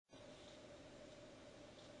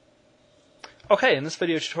Okay, in this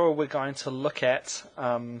video tutorial we're going to look at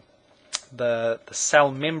the cell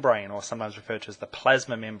membrane, or sometimes referred to as the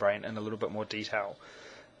plasma membrane, in a little bit more detail.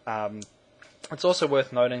 It's also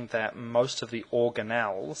worth noting that most of the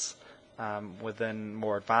organelles within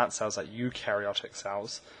more advanced cells, like eukaryotic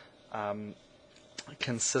cells, have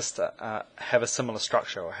a similar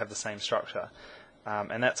structure, or have the same structure.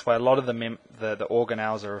 And that's why a lot of the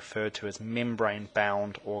organelles are referred to as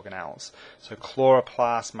membrane-bound organelles. So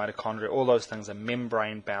chloroplasts, mitochondria, all those things are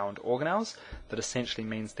membrane-bound organelles. That essentially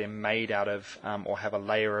means they're made out of or have a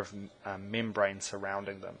layer of membrane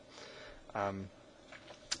surrounding them.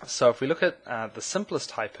 So if we look at the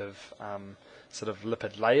simplest type of sort of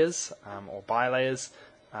lipid layers or bilayers,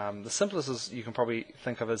 the simplest is, you can probably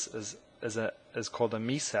think of is called a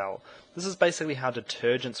micelle. This is basically how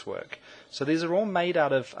detergents work. So these are all made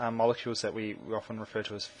out of molecules that we often refer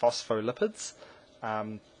to as phospholipids,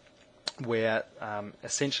 where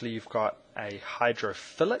essentially you've got a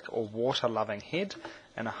hydrophilic or water-loving head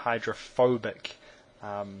and a hydrophobic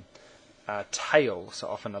tail, so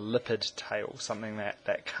often a lipid tail, something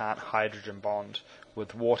that can't hydrogen bond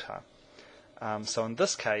with water. So in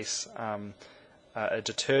this case, a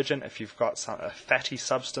detergent, if you've got a fatty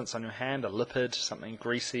substance on your hand, a lipid, something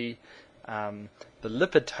greasy, the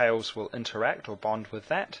lipid tails will interact or bond with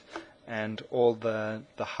that, and all the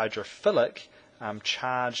hydrophilic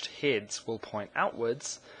charged heads will point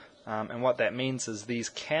outwards, and what that means is these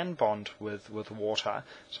can bond with water,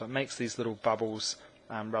 so it makes these little bubbles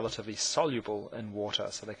relatively soluble in water,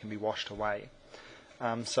 so they can be washed away.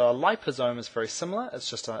 So a liposome is very similar. It's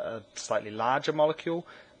just a slightly larger molecule,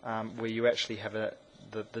 where you actually have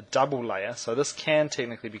the double layer. So this can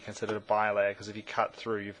technically be considered a bilayer, because if you cut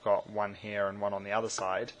through, you've got one here and one on the other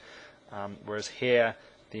side. Whereas here,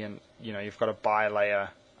 you've got a bilayer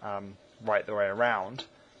right the way around.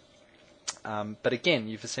 But again,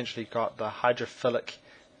 you've essentially got the hydrophilic,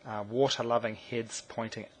 water-loving heads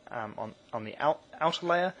pointing on the outer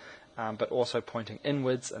layer, but also pointing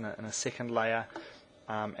inwards in a second layer.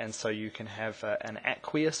 And so you can have an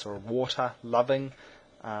aqueous or water-loving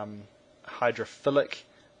hydrophilic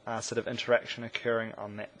sort of interaction occurring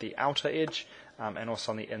on the outer edge, and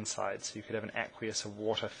also on the inside. So you could have an aqueous or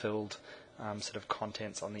water-filled sort of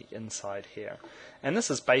contents on the inside here. And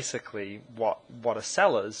this is basically what a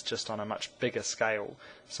cell is, just on a much bigger scale.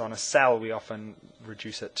 So on a cell, we often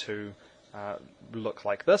reduce it to look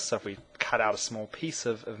like this. So if we cut out a small piece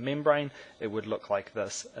of membrane, it would look like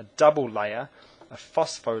this: a double layer, a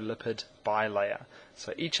phospholipid bilayer.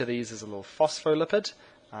 So each of these is a little phospholipid,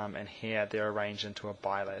 and here they're arranged into a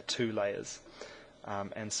bilayer, two layers.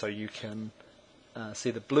 And so you can see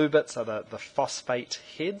the blue bits are the phosphate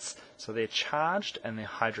heads, so they're charged and they're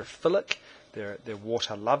hydrophilic, they're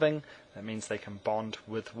water-loving. That means they can bond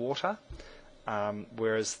with water.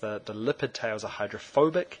 Whereas the lipid tails are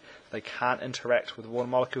hydrophobic. They can't interact with water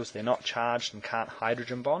molecules, they're not charged and can't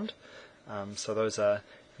hydrogen bond. So those are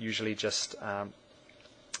usually just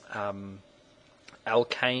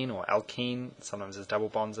alkane or alkene. Sometimes there's double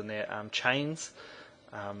bonds in their chains.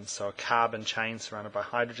 So a carbon chain surrounded by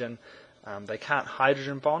hydrogen. They can't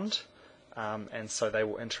hydrogen bond, and so they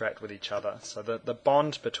will interact with each other. So the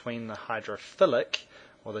bond between the hydrophilic,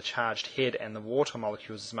 or the charged head, and the water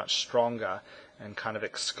molecules is much stronger and kind of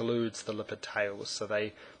excludes the lipid tails, so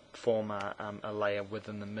they form a layer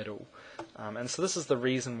within the middle. And so this is the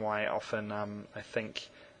reason why often I think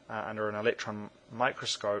under an electron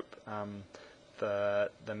microscope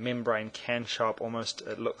the membrane can show up almost,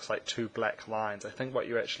 it looks like two black lines. I think what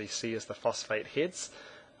you actually see is the phosphate heads,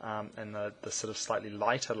 and the sort of slightly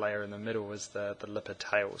lighter layer in the middle is the lipid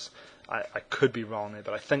tails. I could be wrong there,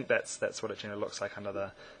 but I think that's what it generally looks like under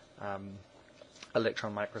the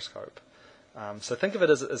electron microscope. So think of it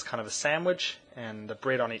as kind of a sandwich, and the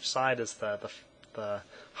bread on each side is the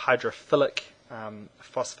hydrophilic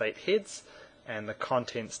phosphate heads, and the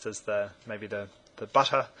contents is maybe the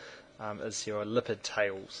butter is your lipid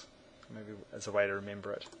tails, maybe as a way to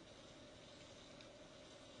remember it.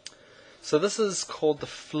 So this is called the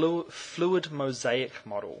fluid mosaic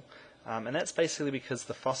model, and that's basically because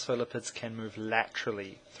the phospholipids can move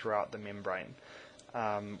laterally throughout the membrane,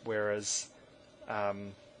 whereas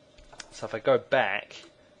so if I go back,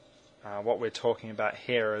 what we're talking about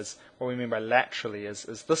here is, what we mean by laterally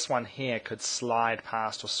is this one here could slide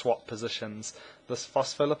past or swap positions. This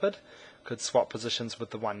phospholipid could swap positions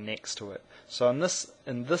with the one next to it. So in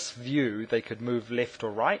this view, they could move left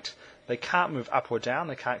or right. They can't move up or down.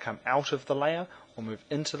 They can't come out of the layer or move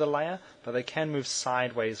into the layer, but they can move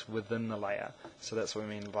sideways within the layer. So that's what we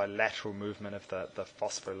mean by lateral movement of the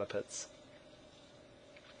phospholipids.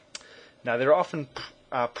 Now there are often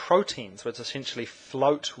proteins, which essentially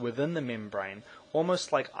float within the membrane,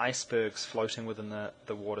 almost like icebergs floating within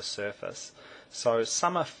the water surface. So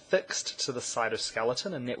some are fixed to the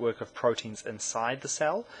cytoskeleton, a network of proteins inside the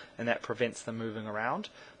cell, and that prevents them moving around.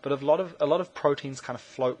 But a lot of proteins kind of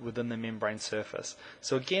float within the membrane surface.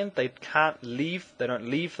 So again, they don't leave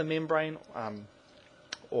the membrane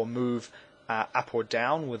or move up or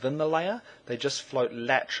down within the layer. They just float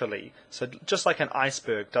laterally. So just like an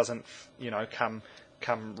iceberg doesn't,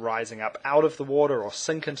 come rising up out of the water or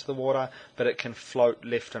sink into the water, but it can float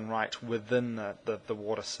left and right within the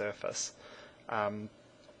water surface.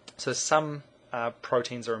 So some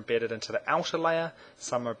proteins are embedded into the outer layer,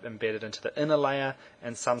 some are embedded into the inner layer,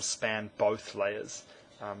 and some span both layers.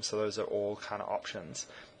 So those are all kind of options.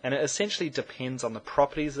 And it essentially depends on the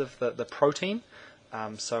properties of the protein.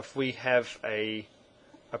 So if we have a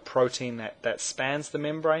protein that spans the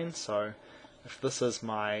membrane, so if this is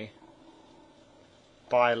my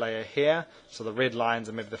bilayer here, so the red lines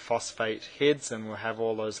are maybe the phosphate heads, and we'll have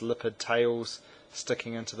all those lipid tails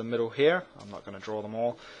sticking into the middle here. I'm not going to draw them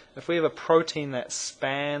all. If we have a protein that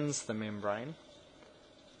spans the membrane,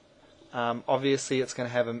 obviously it's going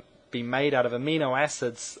to be made out of amino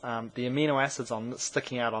acids. The amino acids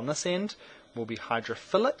sticking out on this end will be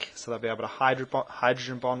hydrophilic, so they'll be able to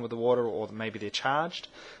hydrogen bond with the water, or maybe they're charged,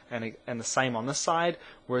 and the same on this side.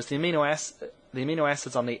 Whereas the amino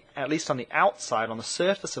acids at least on the outside, on the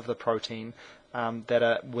surface of the protein, that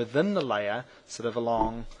are within the layer, sort of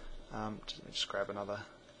along. Let me just grab another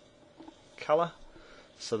color.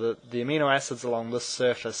 So the amino acids along this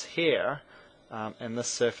surface here, and this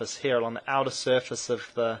surface here, along the outer surface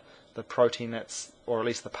of the protein or at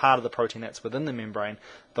least the part of the protein that's within the membrane,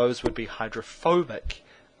 those would be hydrophobic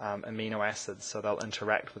amino acids, so they'll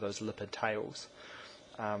interact with those lipid tails.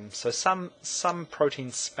 So some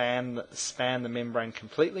proteins span the membrane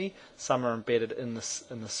completely, some are embedded in the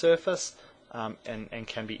surface, and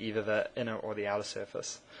can be either the inner or the outer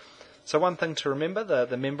surface. So one thing to remember,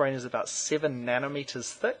 the membrane is about 7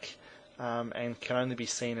 nanometers thick, and can only be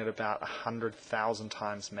seen at about 100,000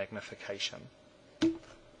 times magnification.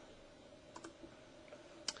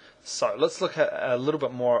 So let's look at a little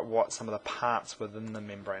bit more at what some of the parts within the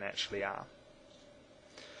membrane actually are.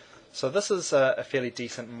 So this is a fairly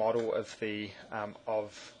decent model of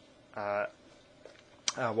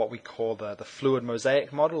what we call the fluid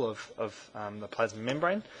mosaic model of the plasma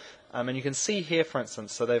membrane. And you can see here, for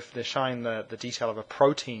instance, so they're showing the detail of a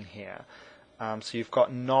protein here. So you've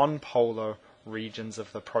got non-polar regions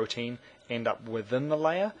of the protein end up within the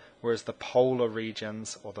layer, whereas the polar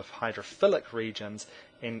regions, or the hydrophilic regions,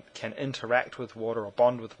 can interact with water or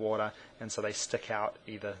bond with water, and so they can stick out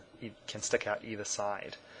either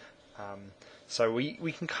side. So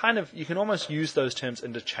you can almost use those terms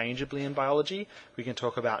interchangeably in biology. We can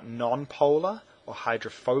talk about non-polar or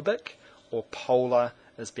hydrophobic, or polar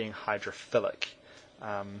as being hydrophilic,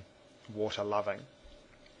 water-loving.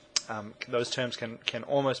 Those terms can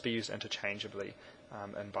almost be used interchangeably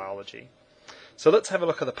in biology. So let's have a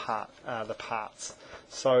look at the parts.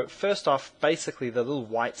 So first off, basically the little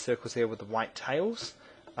white circles there with the white tails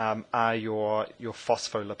are your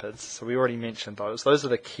phospholipids. So we already mentioned those. Those are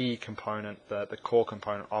the key component, the core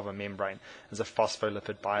component of a membrane, is a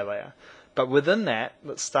phospholipid bilayer. But within that,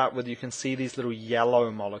 let's start with, you can see these little yellow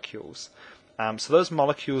molecules. So those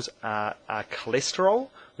molecules are cholesterol,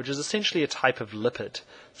 which is essentially a type of lipid.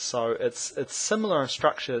 So it's similar in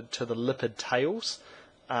structure to the lipid tails,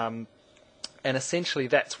 and essentially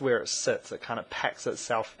that's where it sits. It kind of packs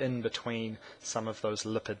itself in between some of those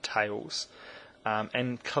lipid tails.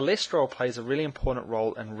 And cholesterol plays a really important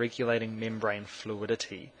role in regulating membrane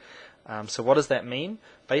fluidity. So what does that mean?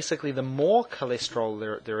 Basically, the more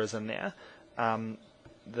cholesterol there is in there,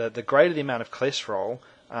 the greater the amount of cholesterol,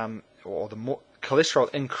 or the more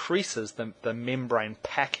cholesterol increases the membrane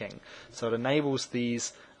packing. So it enables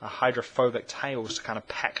these hydrophobic tails to kind of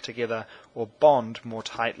pack together or bond more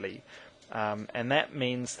tightly. And that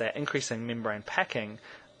means that increasing membrane packing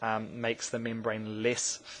makes the membrane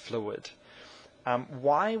less fluid.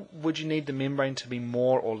 Why would you need the membrane to be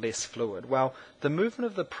more or less fluid? Well, the movement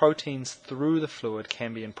of the proteins through the fluid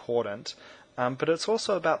can be important, but it's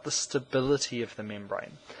also about the stability of the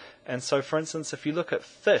membrane. And so, for instance, if you look at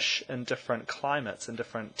fish in different climates and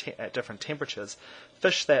at different temperatures,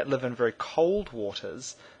 fish that live in very cold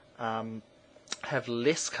waters have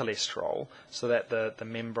less cholesterol, so that the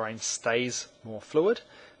membrane stays more fluid.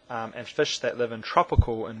 And fish that live in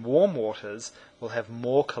tropical and warm waters will have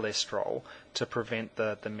more cholesterol to prevent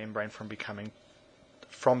the membrane from becoming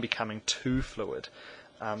too fluid.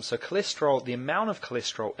 So cholesterol, the amount of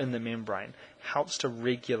cholesterol in the membrane, helps to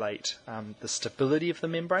regulate the stability of the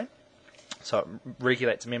membrane. So it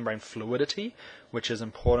regulates membrane fluidity, which is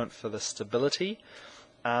important for the stability.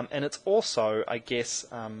 And it's also, I guess,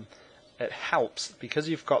 it helps because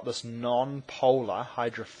you've got this non-polar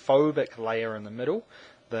hydrophobic layer in the middle,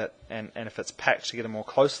 and if it's packed together more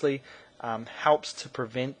closely, helps to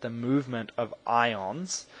prevent the movement of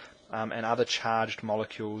ions and other charged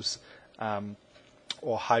molecules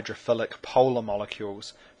or hydrophilic polar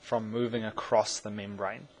molecules from moving across the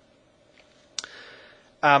membrane.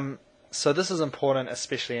 So this is important,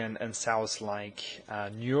 especially in cells like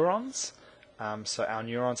neurons. So our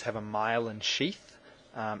neurons have a myelin sheath,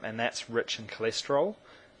 and that's rich in cholesterol,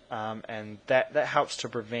 and that helps to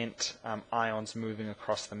prevent ions moving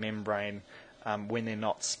across the membrane when they're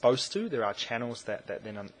not supposed to. There are channels that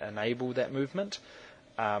then enable that movement.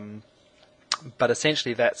 But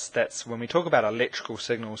essentially, that's when we talk about electrical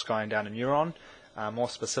signals going down a neuron. More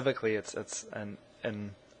specifically, it's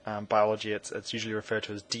in biology, it's usually referred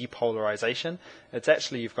to as depolarization. It's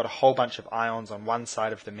actually you've got a whole bunch of ions on one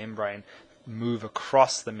side of the membrane move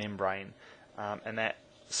across the membrane, and that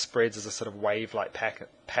spreads as a sort of wave-like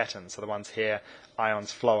pattern. So the ones here,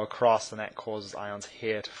 ions flow across, and that causes ions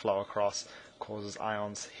here to flow across, causes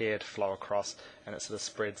ions here to flow across, and it sort of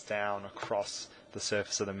spreads down across the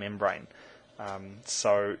surface of the membrane.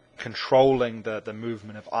 So controlling the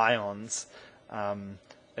movement of ions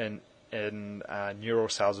in neural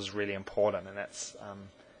cells is really important, and that's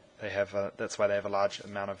why they have a large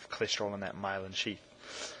amount of cholesterol in that myelin sheath.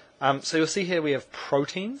 So you'll see here we have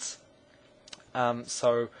proteins.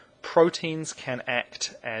 So proteins can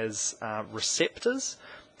act as receptors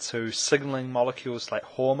to signaling molecules like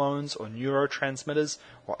hormones or neurotransmitters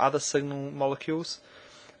or other signal molecules.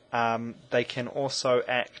 They can also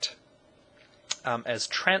act as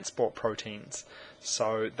transport proteins.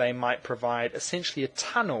 So they might provide essentially a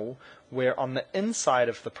tunnel where on the inside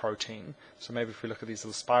of the protein, so maybe if we look at these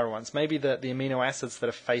little spiral ones, maybe the amino acids that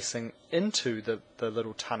are facing into the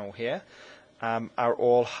little tunnel here are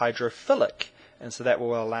all hydrophilic, and so that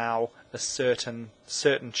will allow a certain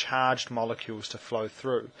charged molecules to flow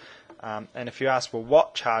through. And if you ask, well,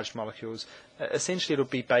 what charged molecules? Essentially, it'll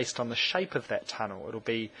be based on the shape of that tunnel. It'll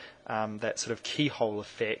be that sort of keyhole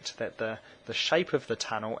effect, that the shape of the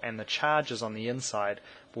tunnel and the charges on the inside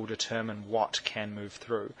will determine what can move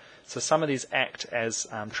through. So some of these act as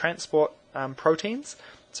transport proteins.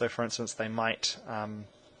 So, for instance, they might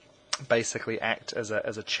basically act as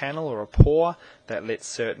a channel or a pore that lets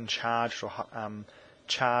certain charged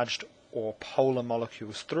or polar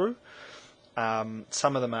molecules through.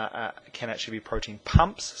 Some of them can actually be protein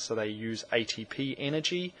pumps, so they use ATP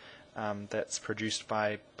energy that's produced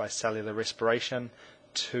by cellular respiration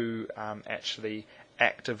to actually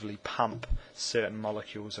actively pump certain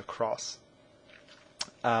molecules across.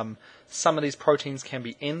 Some of these proteins can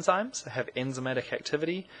be enzymes that have enzymatic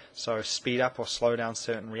activity, so speed up or slow down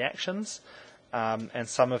certain reactions, and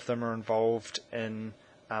some of them are involved in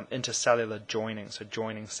intercellular joining, so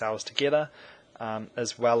joining cells together,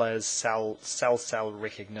 as well as cell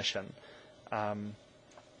recognition.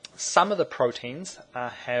 Some of the proteins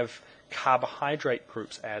have carbohydrate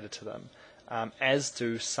groups added to them, as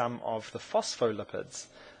do some of the phospholipids.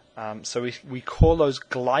 So we call those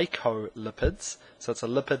glycolipids. So it's a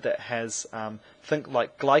lipid that has, think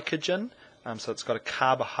like glycogen, so it's got a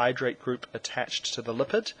carbohydrate group attached to the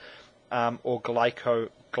lipid, or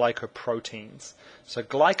glycoproteins. So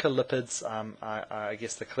glycolipids are, I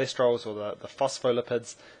guess, the cholesterols or the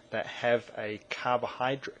phospholipids that have a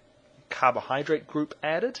carbohydrate group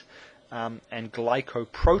added, and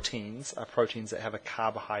glycoproteins are proteins that have a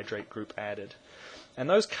carbohydrate group added. And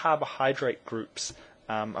those carbohydrate groups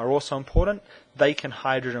are also important. They can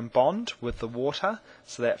hydrogen bond with the water,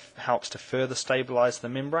 so that helps to further stabilize the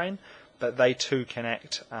membrane, but they too can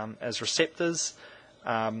act as receptors,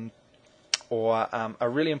 or are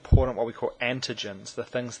really important what we call antigens, the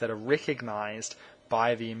things that are recognized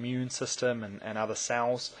by the immune system and other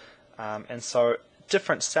cells. And so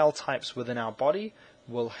different cell types within our body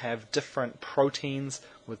will have different proteins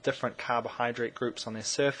with different carbohydrate groups on their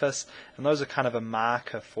surface, and those are kind of a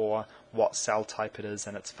marker for what cell type it is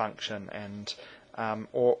and its function, and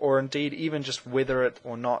or indeed even just whether it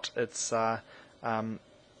or not it's part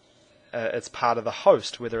of the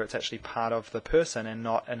host, whether it's actually part of the person and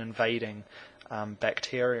not an invading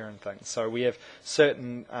bacteria and things. So we have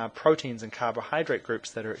certain proteins and carbohydrate groups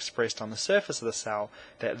that are expressed on the surface of the cell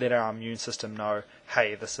that let our immune system know,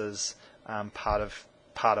 hey, this is part of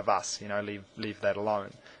us. Leave that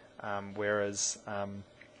alone. Whereas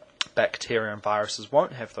bacteria and viruses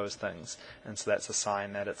won't have those things, and so that's a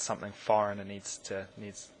sign that it's something foreign and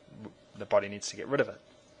the body needs to get rid of it.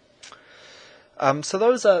 So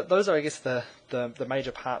those are I guess the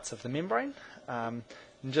major parts of the membrane. And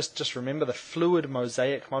just remember, the fluid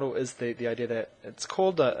mosaic model is the idea that it's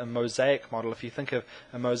called a mosaic model. If you think of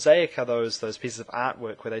a mosaic, are those pieces of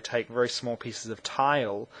artwork where they take very small pieces of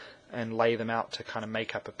tile and lay them out to kind of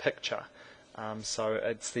make up a picture. So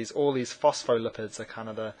it's all these phospholipids are kind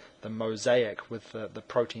of the mosaic with the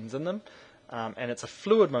proteins in them, and it's a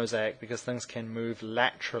fluid mosaic because things can move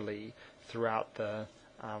laterally throughout the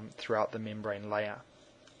membrane layer.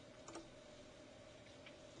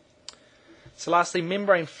 So lastly,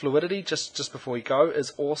 membrane fluidity, just before we go,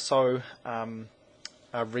 is also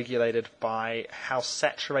regulated by how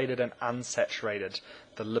saturated and unsaturated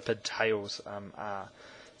the lipid tails are.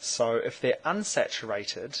 So if they're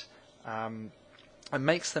unsaturated, it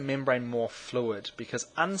makes the membrane more fluid because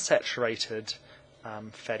unsaturated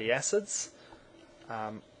fatty acids,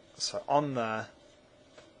 so on the,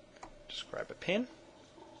 just grab a pen,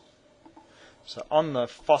 so on the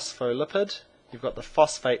phospholipid, you've got the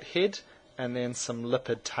phosphate head, and then some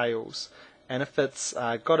lipid tails. And if it's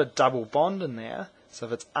got a double bond in there, so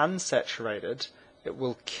if it's unsaturated, it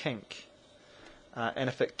will kink. And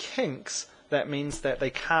if it kinks, that means that they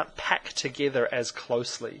can't pack together as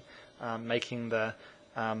closely, making the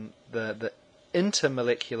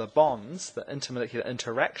intermolecular bonds, the intermolecular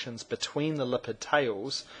interactions between the lipid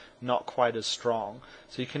tails not quite as strong.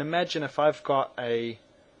 So you can imagine if I've got a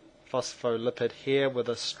phospholipid here with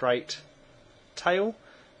a straight tail,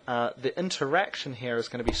 the interaction here is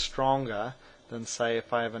going to be stronger than, say,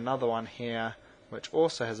 if I have another one here which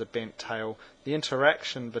also has a bent tail. The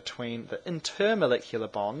interaction between the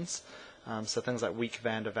intermolecular bonds, so things like weak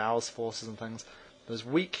van der Waals forces and things, those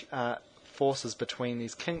weak forces between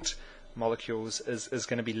these kinked molecules is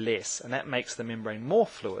going to be less, and that makes the membrane more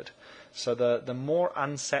fluid. So the more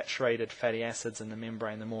unsaturated fatty acids in the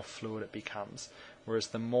membrane, the more fluid it becomes, whereas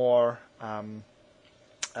the more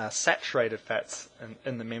saturated fats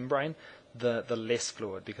in the membrane, the less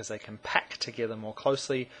fluid, because they can pack together more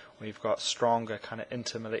closely, or you've got stronger kind of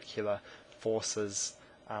intermolecular forces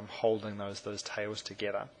holding those tails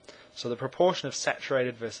together. So the proportion of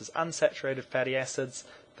saturated versus unsaturated fatty acids,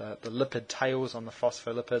 the lipid tails on the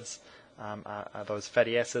phospholipids, are those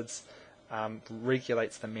fatty acids,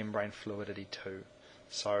 regulates the membrane fluidity too.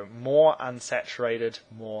 So more unsaturated,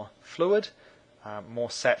 more fluid, more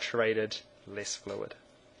saturated, less fluid.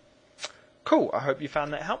 Cool, I hope you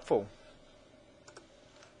found that helpful.